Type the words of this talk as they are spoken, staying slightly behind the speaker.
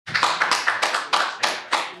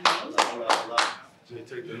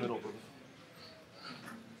Take the middle, brother.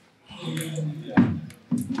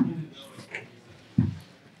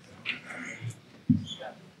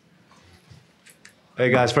 Hey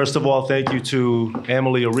guys, first of all, thank you to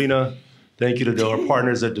Emily Arena. Thank you to our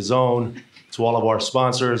partners at DAZN, to all of our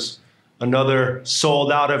sponsors. Another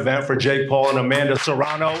sold out event for Jake Paul and Amanda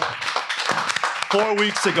Serrano. 4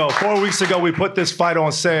 weeks ago, we put this fight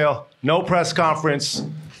on sale. No press conference.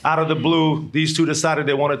 Out of the blue, these two decided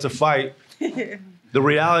they wanted to fight. The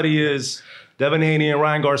reality is, Devin Haney and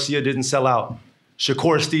Ryan Garcia didn't sell out.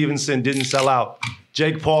 Shakur Stevenson didn't sell out.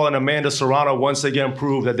 Jake Paul and Amanda Serrano once again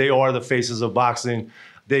proved that they are the faces of boxing.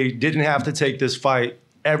 They didn't have to take this fight.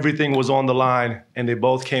 Everything was on the line, and they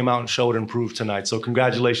both came out and showed and proved tonight. So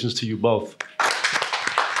congratulations to you both.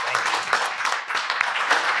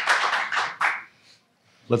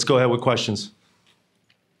 Let's go ahead with questions.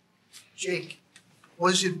 Jake,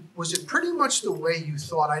 was it pretty much the way you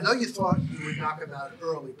thought? I know you thought you would knock him out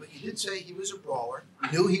early, but you did say he was a brawler.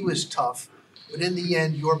 You knew he was tough. But in the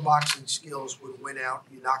end, your boxing skills would win out.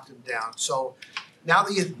 You knocked him down. So now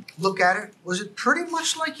that you look at it, was it pretty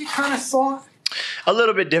much like you kind of thought? A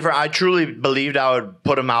little bit different. I truly believed I would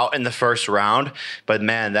put him out in the first round. But,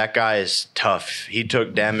 man, that guy is tough. He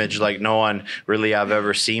took damage like no one really I've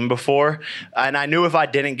ever seen before. And I knew if I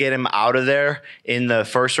didn't get him out of there in the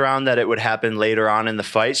first round that it would happen later on in the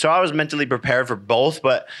fight. So I was mentally prepared for both.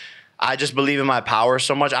 But I just believe in my power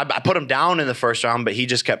so much. I put him down in the first round, but he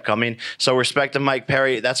just kept coming. So respect to Mike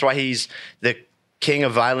Perry. That's why he's the king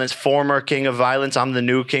of violence, former king of violence. I'm the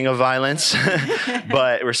new king of violence.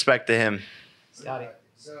 But respect to him. So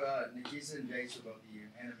Nikisa and Jake spoke to you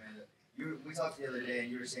and Amanda. We talked the other day, and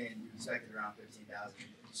you were saying you expected around 15,000. You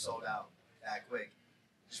sold out that quick.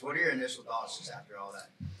 Just what are your initial thoughts just after all that?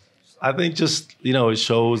 I think just, it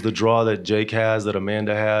shows the draw that Jake has, that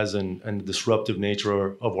Amanda has, and the disruptive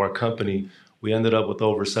nature of our company. We ended up with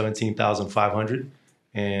over 17,500.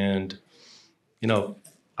 And,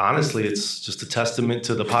 honestly, it's just a testament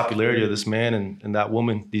to the popularity of this man and that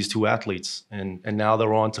woman, these two athletes. And now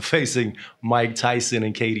they're on to facing Mike Tyson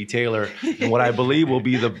and Katie Taylor in what I believe will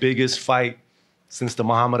be the biggest fight since the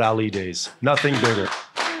Muhammad Ali days. Nothing bigger.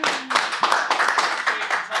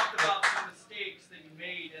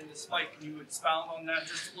 Can you expound on that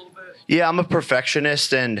just a little bit? Yeah, I'm a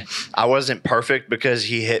perfectionist, and I wasn't perfect because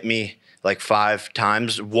he hit me like 5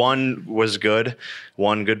 times. One was good.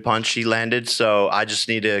 One good punch he landed. So I just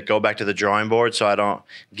need to go back to the drawing board so I don't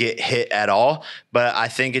get hit at all. But I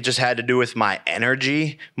think it just had to do with my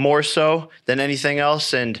energy more so than anything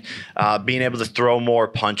else, and being able to throw more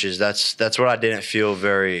punches. That's what I didn't feel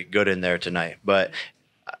very good in there tonight. But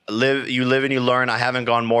you live and you learn. I haven't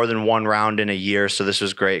gone more than 1 round in a year, so this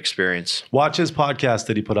was a great experience. Watch his podcast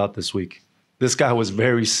that he put out this week. This guy was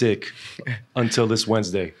very sick until this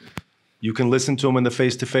Wednesday. You can listen to him in the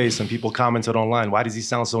face-to-face, and people commented online, why does he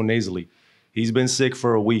sound so nasally? He's been sick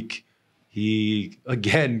for a week. He,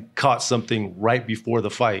 again, caught something right before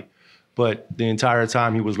the fight. But the entire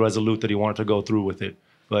time he was resolute that he wanted to go through with it.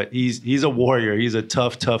 But he's a warrior. He's a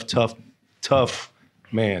tough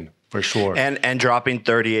man. For sure. And dropping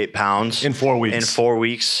 38 pounds. In 4 weeks. In 4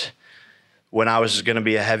 weeks when I was going to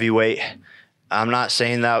be a heavyweight. I'm not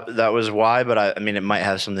saying that was why, but I mean, it might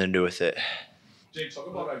have something to do with it. Jake, talk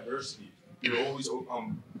about adversity. You're always,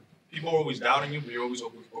 people are always doubting you, but you're always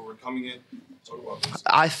overcoming it. Talk about this.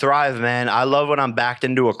 I thrive, man. I love when I'm backed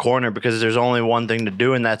into a corner because there's only one thing to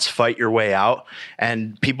do, and that's fight your way out.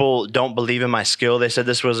 And people don't believe in my skill. They said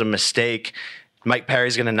this was a mistake. Mike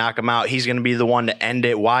Perry's going to knock him out. He's going to be the one to end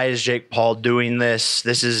it. Why is Jake Paul doing this?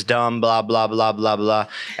 This is dumb, blah, blah, blah, blah, blah.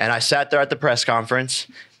 And I sat there at the press conference,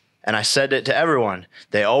 and I said it to everyone.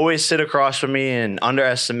 They always sit across from me and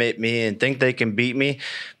underestimate me and think they can beat me.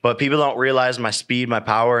 But people don't realize my speed, my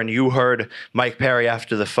power. And you heard Mike Perry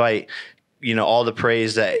after the fight, all the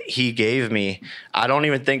praise that he gave me. I don't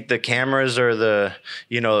even think the cameras or the,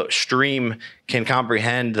 stream can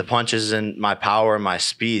comprehend the punches and my power and my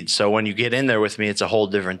speed. So when you get in there with me, it's a whole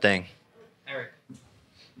different thing. Eric.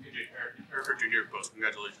 Eric Jr. Post,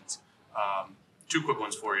 congratulations. 2 quick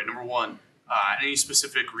ones for you. Number 1, any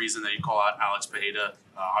specific reason that you call out Alex Pereira?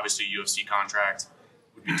 Obviously, a UFC contract.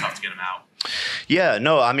 Would be tough to get him out. Yeah,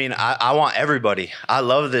 no, I mean, I want everybody. I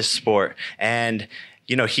love this sport. And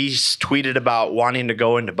he's tweeted about wanting to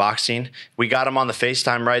go into boxing. We got him on the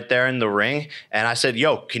FaceTime right there in the ring. And I said,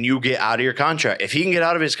 yo, can you get out of your contract? If he can get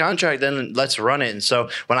out of his contract, then let's run it. And so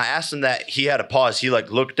when I asked him that, he had a pause. He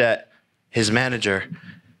looked at his manager.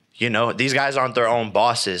 You know, these guys aren't their own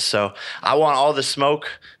bosses. So I want all the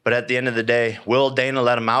smoke, but at the end of the day, will Dana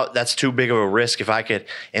let him out? That's too big of a risk if I could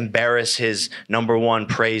embarrass his #1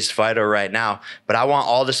 praised fighter right now. But I want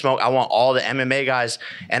all the smoke. I want all the MMA guys,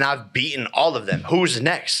 and I've beaten all of them. Who's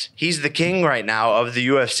next? He's the king right now of the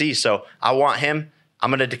UFC, so I want him. I'm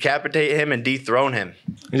going to decapitate him and dethrone him.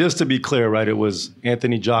 And just to be clear, right, it was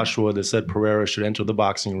Anthony Joshua that said Pereira should enter the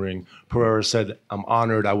boxing ring. Pereira said, I'm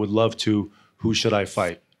honored. I would love to. Who should I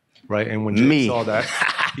fight? Right? And when Jake saw that,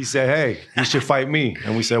 he said, hey, you should fight me.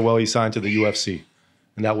 And we said, well, he signed to the UFC.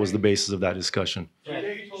 And that was the basis of that discussion.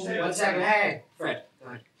 One second, hey, Fred.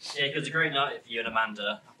 Yeah, it was a great night for you and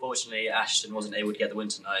Amanda. Unfortunately, Ashton wasn't able to get the win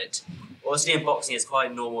tonight. Obviously, in boxing, it's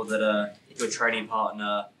quite normal that if your training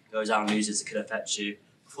partner goes out and loses, it could affect you.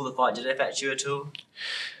 Before the fight, did it affect you at all?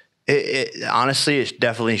 Honestly, it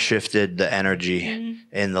definitely shifted the energy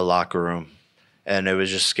in the locker room. And it was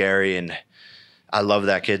just scary, and I love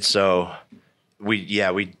that kid, so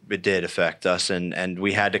it did affect us, and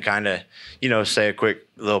we had to kind of, say a quick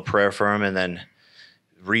little prayer for him and then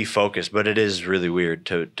refocus. But it is really weird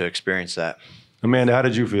to experience that. Amanda, how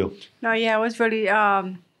did you feel? No, yeah, it was really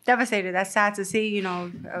devastated. That's sad to see,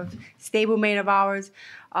 a stable mate of ours.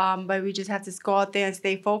 But we just have to go out there and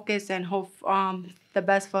stay focused and hope the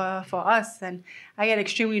best for us. And I get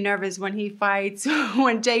extremely nervous when he fights,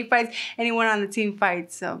 when Jay fights, anyone on the team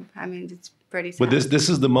fights. So, I mean, it's pretty sad. But this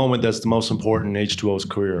is the moment that's the most important in H2O's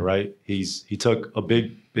career, right? He took a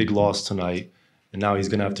big loss tonight, and now he's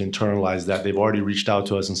going to have to internalize that. They've already reached out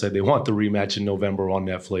to us and said they want the rematch in November on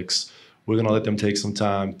Netflix. We're going to let them take some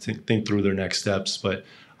time to think through their next steps. But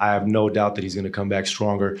I have no doubt that he's going to come back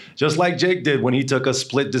stronger, just like Jake did when he took a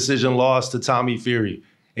split decision loss to Tommy Fury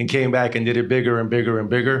and came back and did it bigger and bigger and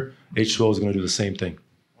bigger. H2O is going to do the same thing.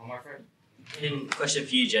 One more question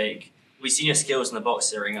for you, Jake. We've seen your skills in the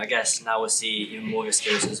boxing ring. I guess now we'll see even more of your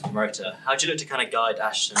skills as a promoter. How do you look to kind of guide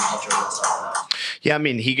Ashton after all this stuff? Yeah, I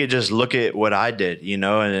mean, he could just look at what I did,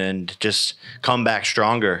 and just come back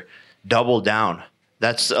stronger, double down.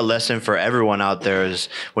 That's a lesson for everyone out there is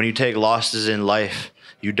when you take losses in life,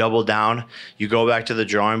 you double down, you go back to the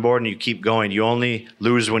drawing board, and you keep going. You only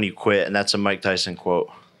lose when you quit, and that's a Mike Tyson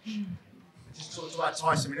quote. Just talked about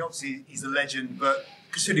Tyson. I mean, obviously, he's a legend, but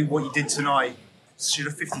considering what you did tonight, should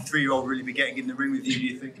a 53-year-old really be getting in the ring with you, do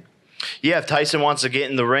you think? Yeah, if Tyson wants to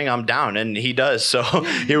get in the ring, I'm down, and he does. So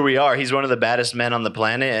here we are. He's one of the baddest men on the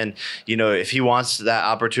planet, and if he wants that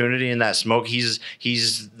opportunity and that smoke, he's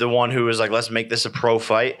the one who is like, let's make this a pro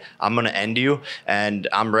fight. I'm gonna end you, and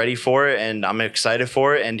I'm ready for it, and I'm excited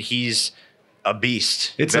for it, and he's a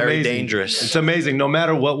beast. It's very amazing. Dangerous. It's amazing. No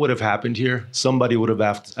matter what would have happened here, somebody would have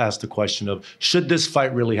asked the question of, should this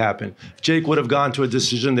fight really happen? If Jake would have gone to a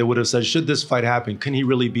decision, they would have said, should this fight happen? Can he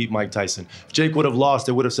really beat Mike Tyson? If Jake would have lost,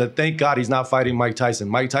 they would have said, thank God he's not fighting Mike Tyson.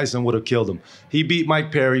 Mike Tyson would have killed him. He beat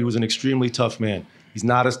Mike Perry, who's an extremely tough man. He's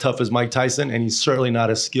not as tough as Mike Tyson, and he's certainly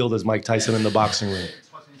not as skilled as Mike Tyson in the boxing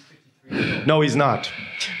ring. No, he's not.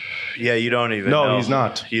 Yeah, you don't even know. No, he's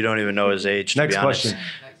not. You don't even know his age, Next to be honest. question.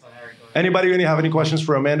 Anybody have any questions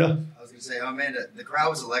for Amanda? I was going to say, Amanda, the crowd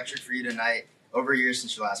was electric for you tonight. Over a year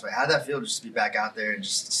since your last fight. How'd that feel just to be back out there and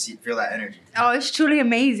just feel that energy? Oh, it's truly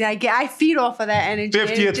amazing. I feed off of that energy.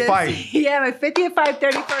 50th fight. Yeah, my 50th fight,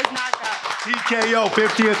 31st knockout. TKO,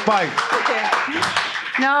 50th fight. Okay.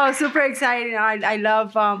 No, super exciting. I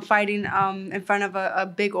love fighting in front of a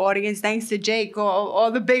big audience. Thanks to Jake,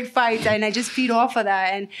 all the big fights, and I just feed off of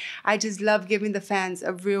that. And I just love giving the fans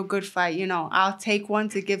a real good fight. I'll take one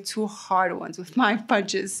to give 2 hard ones with my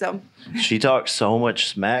punches. So She talks so much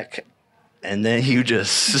smack, and then you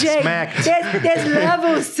just Jake, smack. There's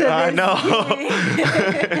levels to this. I know.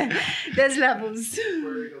 There's levels.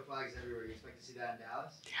 Puerto Rico flags everywhere. You expect to see that in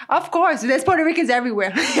Dallas? Of course, there's Puerto Ricans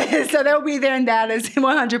everywhere. So they'll be there in Dallas,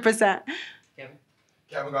 100%.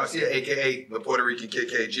 Kevin Garcia, a.k.a. the Puerto Rican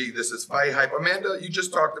KKG. This is Fight Hype. Amanda, you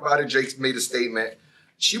just talked about it. Jake's made a statement.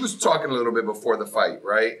 She was talking a little bit before the fight,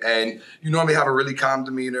 right? And you normally have a really calm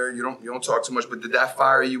demeanor. You don't talk too much. But did that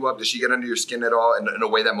fire you up? Did she get under your skin at all in a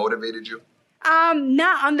way that motivated you?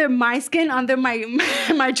 Not under my skin, under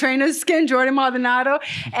my trainer's skin, Jordan Maldonado.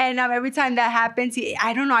 And every time that happens,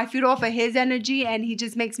 I don't know, I feed off of his energy, and he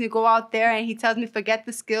just makes me go out there, and he tells me, forget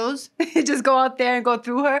the skills, just go out there and go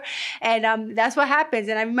through her. And that's what happens.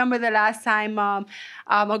 And I remember the last time a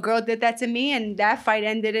girl did that to me, and that fight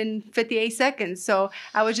ended in 58 seconds. So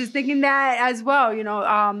I was just thinking that as well.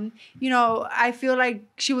 I feel like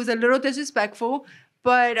she was a little disrespectful,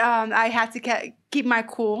 but I had to keep my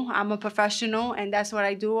cool. I'm a professional, and that's what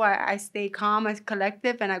I do. I stay calm and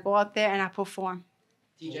collective, and I go out there and I perform.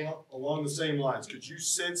 Along the same lines, could you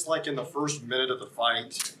sense, like in the first minute of the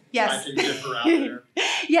fight, Yes. I can get her out there?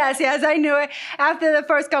 Yes, I knew it. After the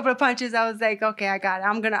first couple of punches, I was like, okay, I got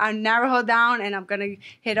it. I'll narrow her down and I'm gonna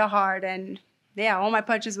hit her hard. And yeah, all my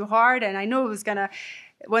punches were hard, and I knew it was gonna.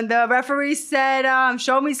 When the referee said,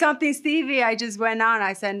 "Show me something, Stevie," I just went out and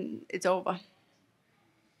I said, "It's over."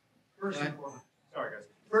 First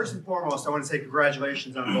and foremost, I want to say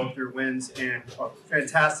congratulations on both your wins and a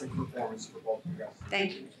fantastic performance for both of you guys.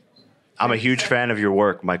 Thank you. I'm a huge fan of your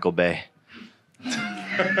work, Michael Bay. Jake,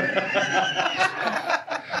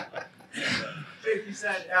 you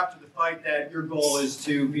said after the fight that your goal is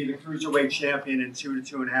to be the cruiserweight champion in 2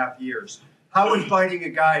 to 2.5 years. How would fighting a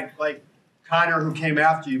guy like Conor, who came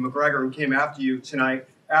after you, McGregor, who came after you tonight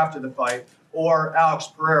after the fight, or Alex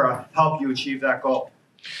Pereira help you achieve that goal?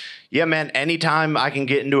 Yeah, man, anytime I can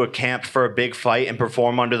get into a camp for a big fight and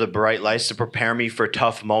perform under the bright lights to prepare me for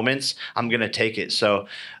tough moments, I'm going to take it. So,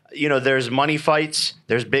 you know, there's money fights,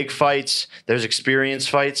 there's big fights, there's experience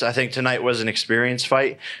fights. I think tonight was an experience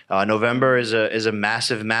fight. November is a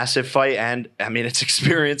massive fight. And, I mean, it's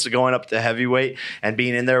experience going up to heavyweight and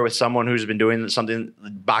being in there with someone who's been doing something,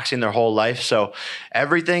 boxing their whole life. So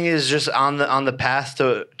everything is just on the path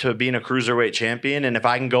to being a cruiserweight champion. And if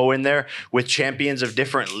I can go in there with champions of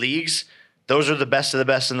different leagues, those are the best of the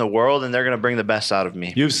best in the world, and they're going to bring the best out of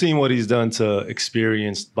me. You've seen what he's done to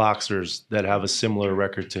experienced boxers that have a similar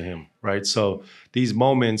record to him, right? So these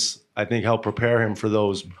moments, I think, help prepare him for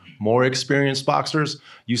those more experienced boxers.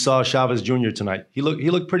 You saw Chavez Jr. tonight. He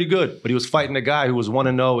looked pretty good, but he was fighting a guy who was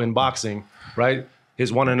 1-0 in boxing, right?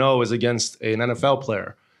 His 1-0 is against an NFL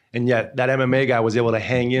player. And yet that MMA guy was able to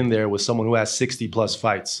hang in there with someone who has 60-plus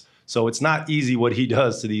fights. So it's not easy what he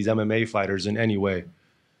does to these MMA fighters in any way.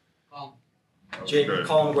 Jake,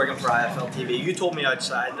 Colin McGregor for IFL TV. You told me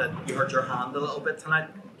outside that you hurt your hand a little bit tonight.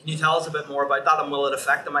 Can you tell us a bit more about that, and will it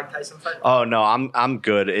affect the Mike Tyson fight? Oh, no, I'm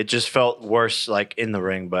good. It just felt worse, like, in the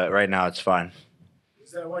ring, but right now it's fine.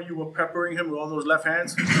 Is that why you were peppering him with all those left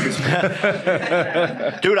hands? Dude,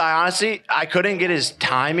 I couldn't get his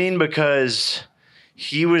timing because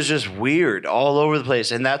he was just weird all over the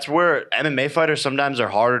place. And that's where MMA fighters sometimes are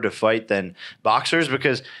harder to fight than boxers,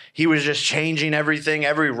 because he was just changing everything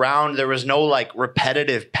every round. There was no like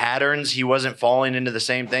repetitive patterns. He wasn't falling into the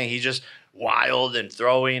same thing. He's just wild and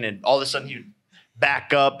throwing, and all of a sudden he'd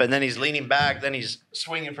back up and then he's leaning back, then he's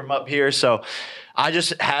swinging from up here. So I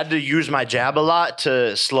just had to use my jab a lot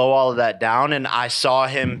to slow all of that down. And I saw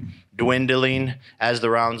him dwindling as the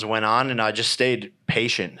rounds went on, and I just stayed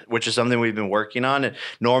patient, which is something we've been working on. And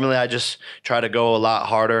normally I just try to go a lot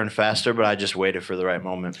harder and faster, but I just waited for the right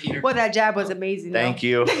moment. Well, that jab was amazing. Thank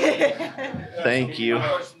you. Thank you. My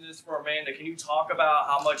question is for Amanda. Can you talk about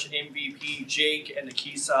how much MVP Jake and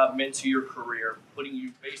Nikisa meant to your career, putting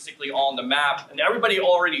you basically on the map? And everybody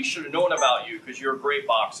already should have known about you because you're a great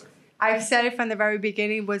boxer. I've said it from the very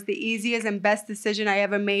beginning, it was the easiest and best decision I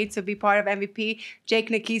ever made to be part of MVP. Jake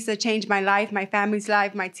Nikisa changed my life, my family's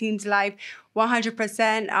life, my team's life,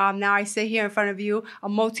 100%. Now I sit here in front of you, a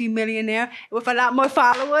multi-millionaire with a lot more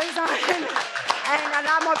followers and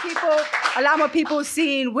a lot more people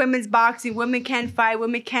seeing women's boxing. Women can fight,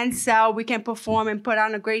 women can sell, we can perform and put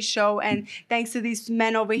on a great show. And thanks to these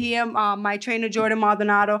men over here, my trainer Jordan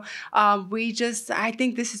Maldonado, I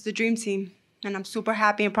think this is the dream team. And I'm super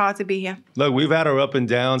happy and proud to be here. Look, we've had our up and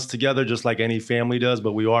downs together just like any family does,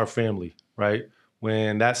 but we are family, right?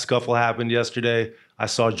 When that scuffle happened yesterday, I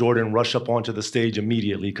saw Jordan rush up onto the stage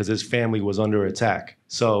immediately because his family was under attack.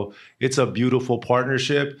 So it's a beautiful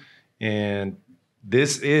partnership, and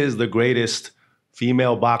this is the greatest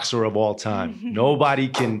female boxer of all time. Nobody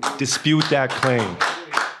can dispute that claim.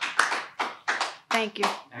 Thank you.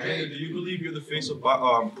 Amanda, do you believe you're the face of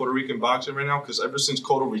Puerto Rican boxing right now? Because ever since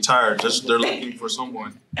Cotto retired, they're looking for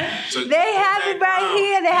someone. So they have it right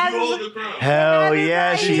here. They have it. Hell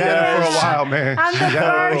yeah, she's had it for a while, man. I'm the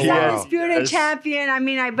first undisputed champion. I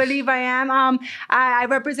mean, I believe I am. I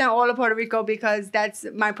represent all of Puerto Rico because that's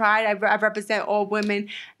my pride. I represent all women,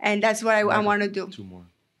 and that's what I want to do. Two more.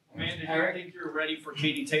 Amanda, do you think you're ready for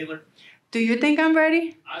Katie Taylor? Do you think I'm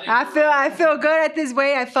ready? I feel good at this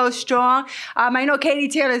weight. I feel strong. I know Katie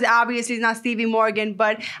Taylor is obviously not Stevie Morgan,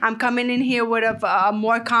 but I'm coming in here with a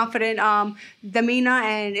more confident demeanor,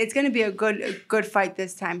 and it's going to be a good fight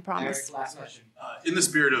this time, promise. Eric, last question. In the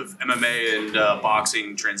spirit of MMA and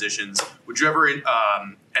boxing transitions, would you ever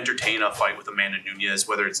entertain a fight with Amanda Nunes,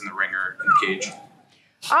 whether it's in the ring or in the cage?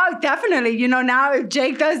 Oh, definitely. You know, now if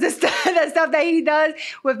Jake does the stuff that he does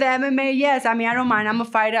with the MMA, yes. I mean, I don't mind. I'm a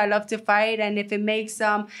fighter. I love to fight. And if it makes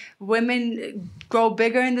women grow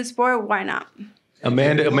bigger in the sport, why not?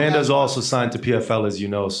 Amanda's also signed to PFL, as you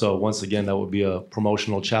know. So once again, that would be a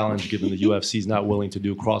promotional challenge, given the UFC is not willing to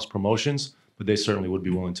do cross promotions, but they certainly would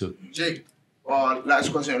be willing to. Jake,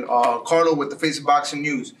 last question. Carlo with the Face of Boxing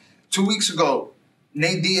News. 2 weeks ago,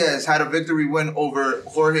 Nate Diaz had a victory win over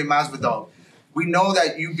Jorge Masvidal. We know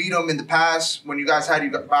that you beat him in the past when you guys had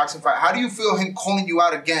your boxing fight. How do you feel him calling you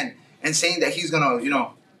out again and saying that he's gonna,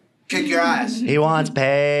 kick your ass? He wants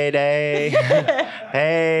payday.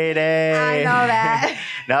 Payday. I know that.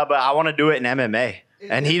 No, but I want to do it in MMA.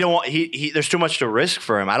 And he don't want he there's too much to risk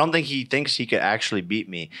for him. I don't think he thinks he could actually beat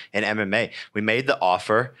me in MMA. We made the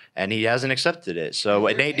offer and he hasn't accepted it. So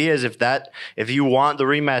Nate Diaz, if you want the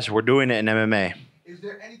rematch, we're doing it in MMA. Is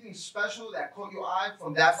there anything special that caught your eye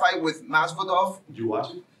from that fight with Masvidal? Did you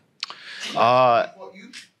watch it?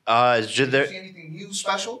 Did you see anything new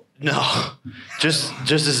special? No, just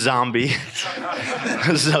a zombie.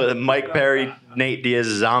 So Mike Perry, Nate Diaz,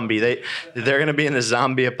 zombie. They're gonna be in the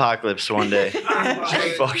zombie apocalypse one day,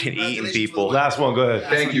 fucking eating people. Last one, go ahead.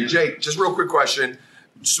 Thank you, Jake. Just real quick question.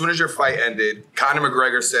 As soon as your fight ended, Conor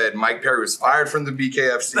McGregor said Mike Perry was fired from the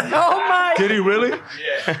BKFC. Oh my! Did he really?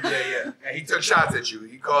 Yeah. And he took shots at you.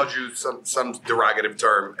 He called you some derogative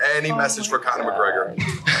term. Any message for Conor McGregor?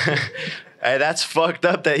 Hey, that's fucked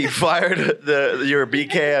up that you fired your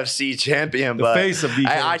BKFC champion. The but face of BKFC.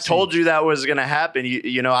 I told you that was gonna happen.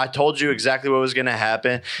 You know, I told you exactly what was gonna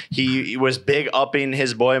happen. He was big upping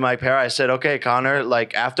his boy Mike Perry. I said, okay, Conor,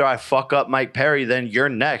 like after I fuck up Mike Perry, then you're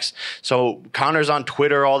next. So Conor's on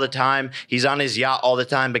Twitter all the time. He's on his yacht all the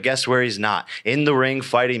time. But guess where he's not? In the ring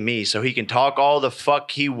fighting me. So he can talk all the fuck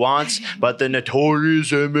he wants. But the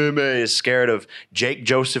notorious MMA is scared of Jake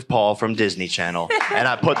Joseph Paul from Disney Channel. And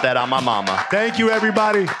I put that on my mama. Thank you,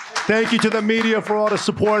 everybody. Thank you to the media for all the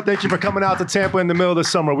support. Thank you for coming out to Tampa in the middle of the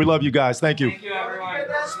summer. We love you guys. Thank you. Thank you, everyone.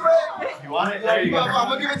 You want it? There you go. I'm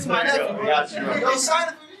going to give it to my nephew. Got you. Sign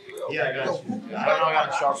it for me. Yeah, I got you. I don't know, I got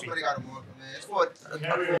a Sharpie. It's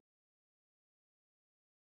for